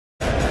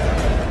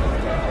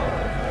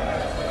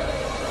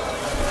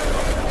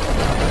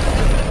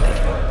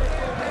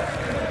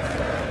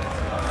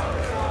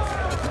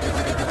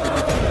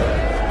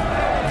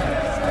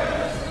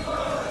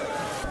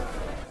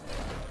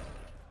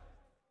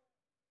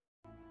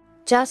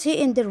Chelsea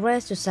in the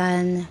race to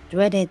sign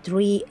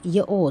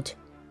 23-year-old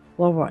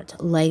forward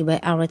led by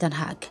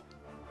Erik.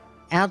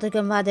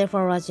 Atletico Madrid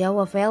forward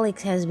Joao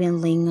Felix has been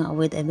linked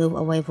with a move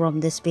away from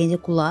the Spanish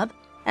club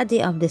at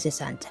the end of the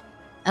season,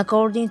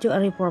 according to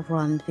a report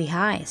from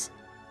Fichajes.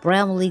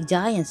 Premier League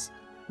giants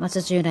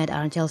Manchester United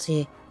and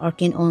Chelsea are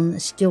keen on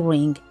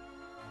securing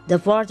the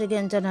Portuguese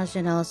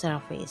international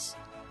service.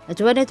 The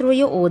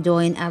 23-year-old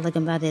joined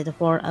Atletico Madrid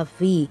for a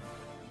fee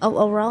of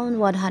around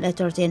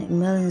 £113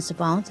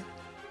 million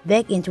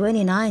back in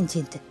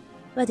 2019,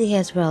 but he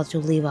has failed to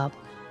live up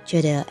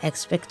to the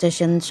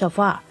expectations so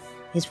far.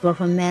 His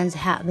performance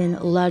has been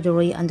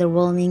largely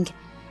underwhelming,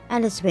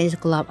 and the Spanish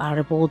club are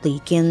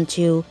reportedly keen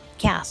to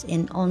cash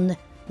in on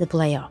the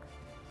player.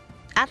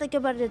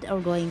 Atletico Madrid are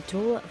going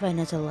through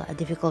financial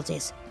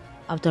difficulties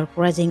after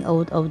crashing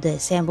out of the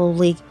Champions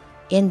League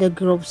in the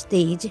group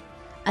stage,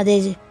 and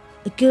they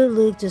could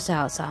look to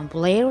sell some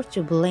players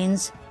to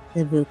balance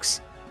the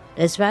books.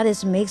 Despite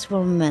his mixed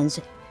performance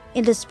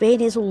in the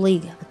Spanish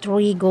league,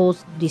 3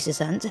 goals this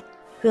season,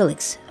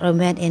 Felix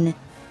remained in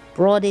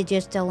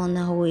prodigious talent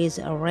who is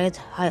rated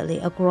highly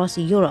across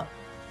Europe.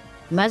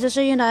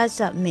 Manchester United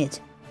submit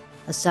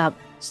a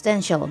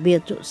substantial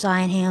bid to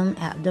sign him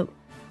at the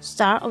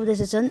start of the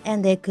season,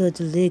 and they could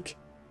look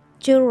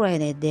to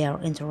renew their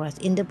interest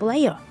in the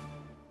player.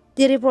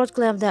 The report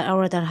claimed that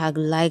Erik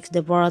likes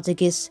the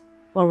Portuguese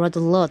forward a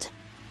lot,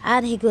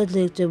 and he could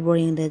look to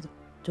bring the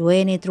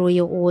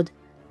 23-year-old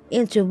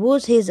in to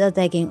boost his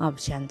attacking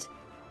options.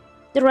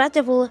 The Red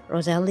Devil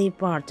recently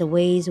parted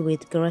ways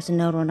with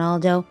Cristiano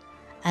Ronaldo,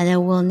 and they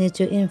will need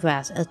to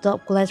invest a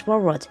top-class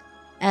forward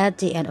at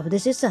the end of the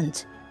season.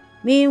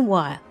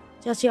 Meanwhile,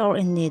 Chelsea are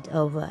in need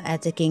of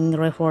attacking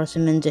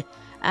reinforcement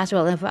as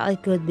well. In fact,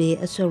 it could be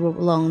a sort of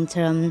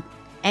long-term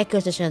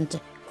acquisition.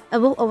 A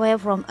move away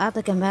from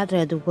Atletico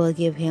Madrid will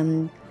give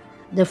him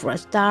the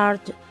fresh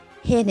start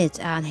he needs,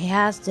 and he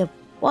has the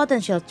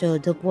potential to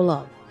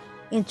develop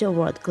into a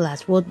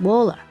world-class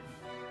footballer.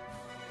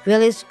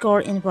 Felix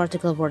scored in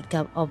Portugal World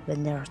Cup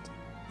openers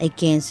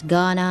against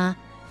Ghana,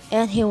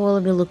 and he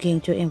will be looking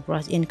to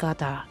impress in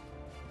Qatar